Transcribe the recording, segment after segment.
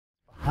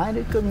behind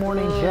it. Good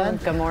morning, Jen.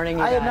 Good morning,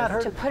 you I guys. had not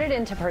heard. To put it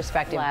into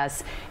perspective,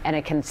 less, and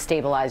it can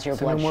stabilize your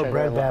blood No more sugar.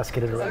 bread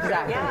basket at all.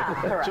 Exactly. Yeah,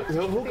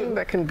 correct.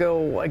 That can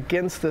go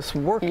against this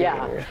working.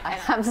 Yeah, I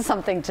have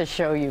something to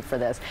show you for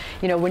this.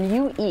 You know, when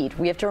you eat,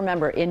 we have to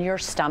remember in your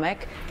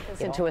stomach,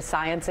 into a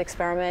science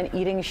experiment,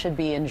 eating should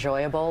be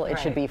enjoyable. It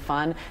should be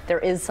fun. There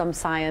is some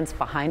science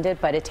behind it,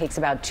 but it takes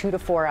about 2 to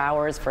 4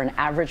 hours for an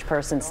average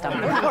person's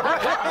stomach. There you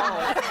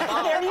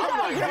go.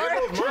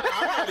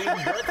 I'm not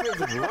eating breakfast,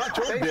 lunch,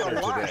 or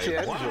dinner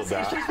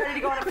today. She's ready to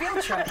go on a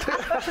field trip.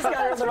 She's got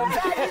her little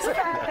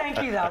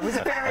thank you, though. It was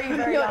very,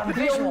 very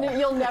visual.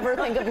 You'll never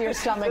think of your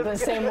stomach the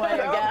same way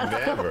again.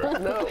 Never.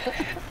 No.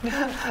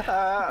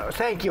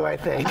 Thank you, I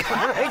think.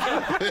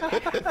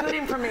 Good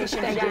information,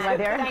 Thank you, my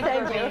dear. Thank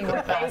you for being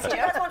with us. Do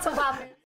you guys want some popcorn?